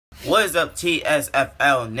What is up,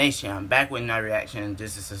 TSFL Nation? I'm back with another reaction.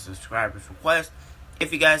 This is a subscriber's request.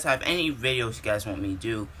 If you guys have any videos you guys want me to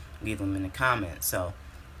do, leave them in the comments. So,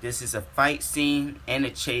 this is a fight scene and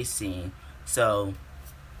a chase scene. So,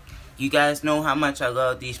 you guys know how much I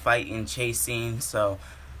love these fight and chase scenes. So,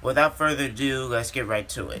 without further ado, let's get right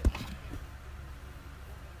to it.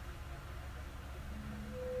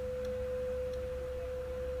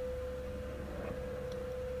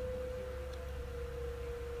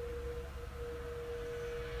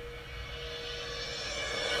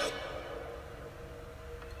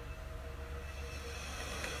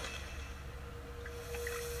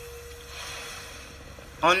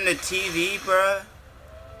 On the TV, bruh.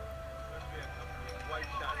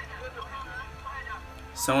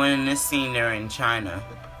 So in this scene, they're in China.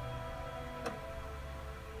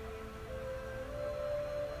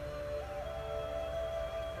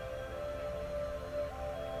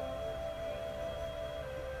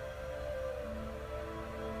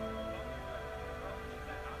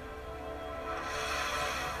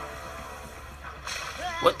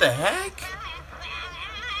 What the heck?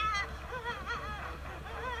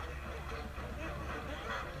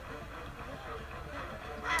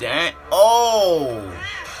 Dang. Oh!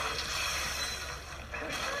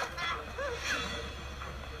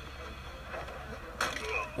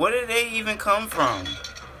 Where did they even come from?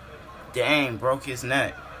 Dang, broke his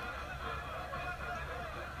neck.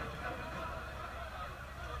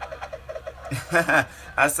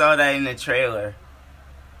 I saw that in the trailer.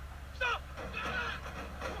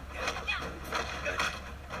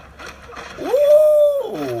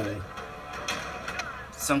 Ooh!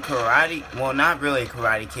 Some karate, well, not really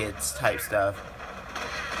Karate Kids type stuff.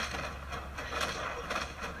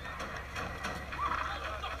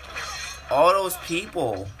 All those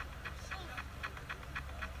people.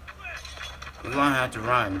 We're gonna have to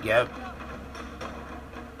run, yep.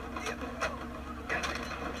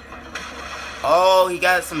 Oh, he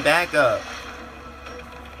got some backup.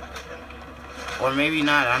 Or maybe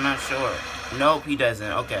not, I'm not sure. Nope, he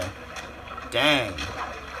doesn't, okay. Dang.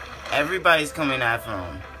 Everybody's coming after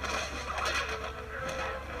him.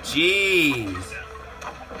 Jeez.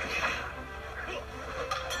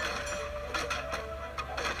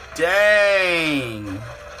 Dang.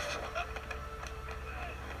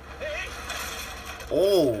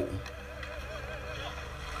 Oh.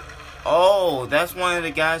 Oh, that's one of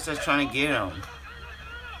the guys that's trying to get him.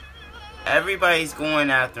 Everybody's going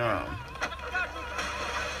after him.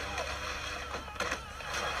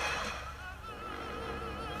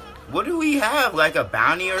 What do we have? Like a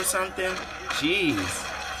bounty or something? Jeez.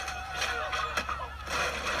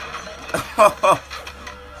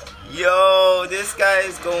 Yo, this guy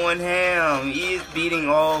is going ham. He is beating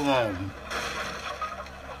all of them.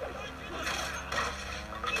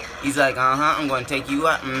 He's like, I'm going to take you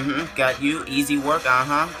out. Got you. Easy work. What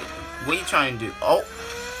are you trying to do? Oh.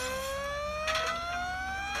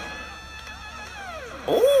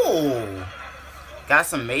 Oh. Got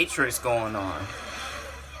some Matrix going on.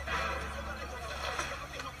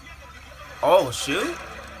 Oh, shoot.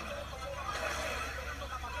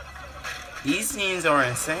 These scenes are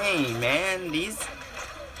insane, man.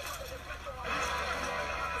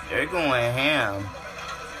 They're going ham.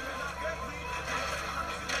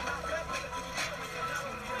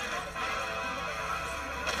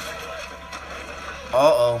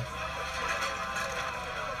 Uh-oh.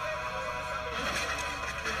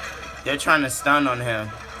 They're trying to stun on him.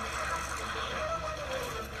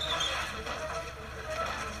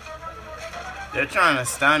 They're trying to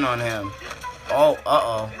stun on him. Oh,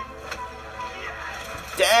 uh-oh.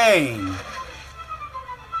 Dang.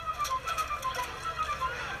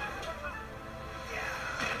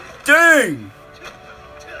 Dang.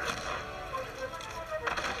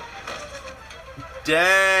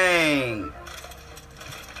 Dang.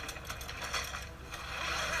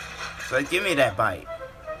 So give me that bike.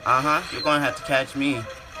 You're gonna have to catch me.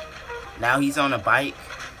 Now he's on a bike.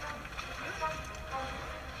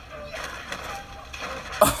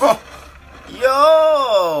 Oh,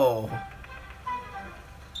 yo.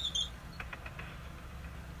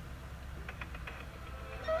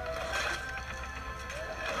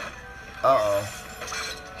 Uh-oh.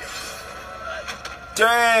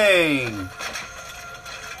 Dang.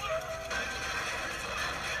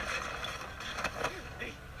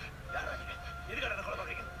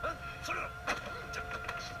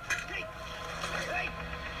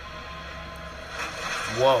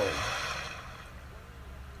 Whoa.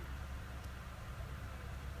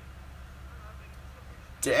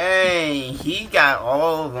 Dang, he got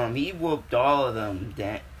all of them. He whooped all of them.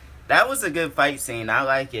 Dang. That was a good fight scene. I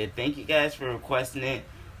like it. Thank you guys for requesting it.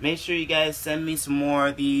 make sure you guys send me some more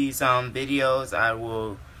of these videos. I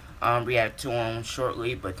will react to them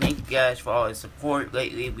shortly. But thank you guys for all the support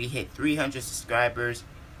lately. We hit 300 subscribers,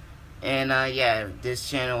 and yeah, this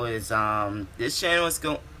channel is going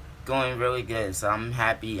really good. So I'm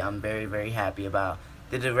happy. I'm very, very happy about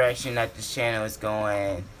the direction that this channel is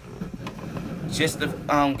going. Just the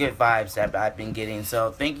good vibes that I've been getting.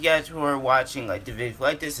 So thank you guys for watching. Like the video,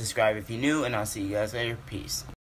 like this, subscribe if you're new, and I'll see you guys later. Peace.